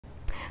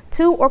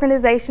Two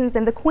organizations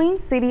in the Queen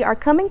City are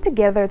coming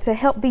together to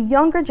help the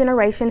younger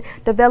generation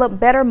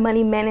develop better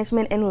money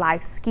management and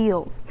life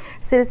skills.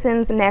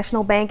 Citizens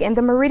National Bank and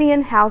the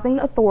Meridian Housing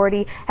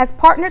Authority has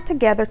partnered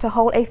together to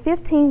hold a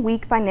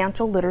 15-week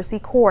financial literacy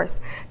course.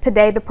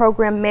 Today, the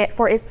program met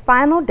for its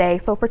final day,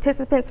 so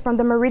participants from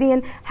the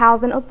Meridian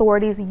Housing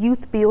Authority's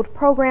Youth Build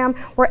program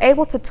were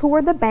able to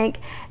tour the bank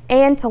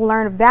and to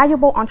learn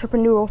valuable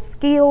entrepreneurial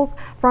skills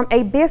from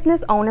a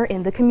business owner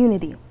in the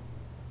community.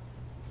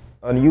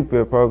 The Youth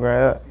Build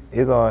program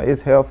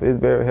it's helpful. It's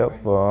very helpful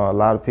for a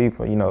lot of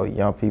people. You know,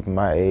 young people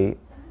my age.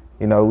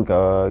 You know, we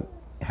can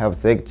have a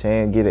second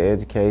chance, get an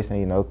education.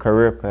 You know,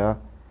 career path.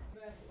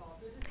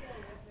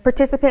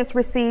 Participants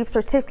received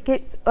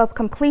certificates of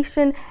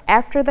completion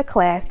after the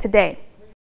class today.